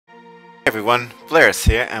Everyone, Blairis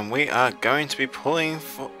here, and we are going to be pulling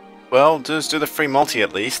for, well, just do the free multi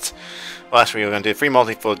at least. Last week we were going to do free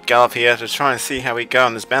multi for Galuf here to try and see how we go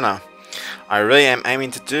on this banner. I really am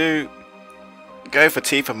aiming to go for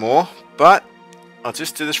Tifa more, but I'll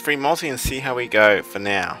just do this free multi and see how we go for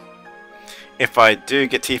now. If I do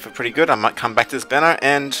get Tifa pretty good, I might come back to this banner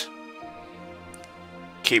and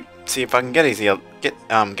see if I can get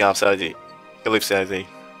Galuf's LD. Galuf's LD.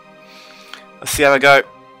 Let's see how I go.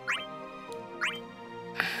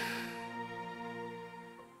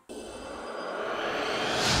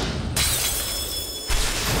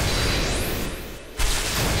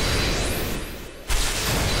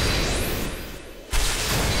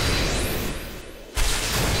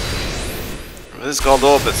 This gold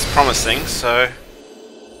orbit's promising, so...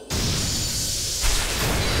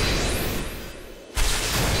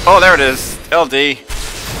 Oh, there it is! LD!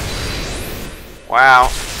 Wow.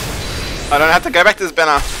 I don't have to go back to this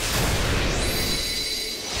banner.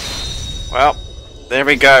 Well, there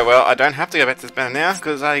we go. Well, I don't have to go back to this banner now,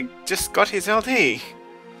 because I just got his LD!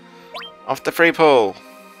 Off the free pull.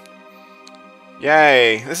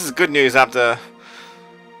 Yay! This is good news after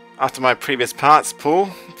my previous parts pull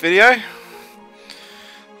video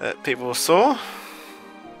that people saw.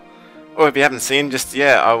 Or if you haven't seen, just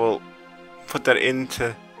I will put that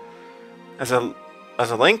into as a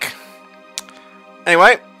link.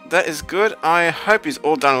 Anyway, that is good. I hope he's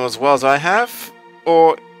all done as well as I have,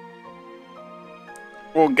 or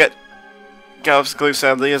we'll get Galuf's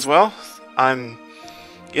LD as well. I'm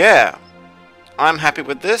happy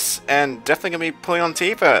with this, and definitely gonna be pulling on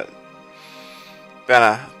Tifa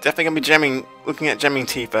banner. Definitely gonna be gemming, looking at gemming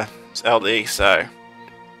Tifa's LD. So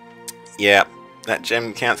yeah, that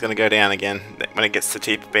gem count's going to go down again when it gets to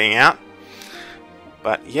Tifa being out.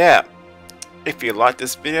 But yeah, if you like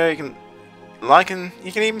this video, you can like and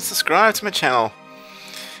you can even subscribe to my channel.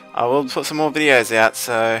 I will put some more videos out,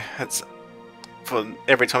 so it's for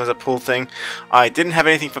every time there's a pull thing. I didn't have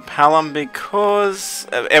anything for Palom because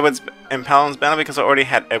of Edward's and Palom's banner, because I already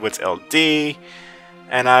had Edward's LD,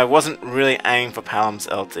 and I wasn't really aiming for Palom's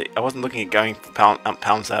LD. I wasn't looking at going for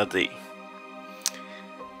Palom's LD.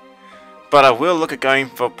 But I will look at going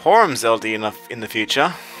for Porum's LD in the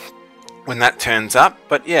future, when that turns up.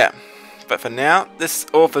 But yeah, but for now, this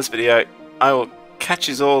all for this video. I will catch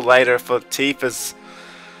you all later for Tifa's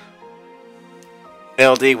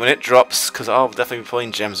LD when it drops, because I'll definitely be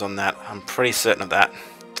pulling gems on that. I'm pretty certain of that.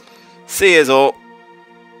 See you all.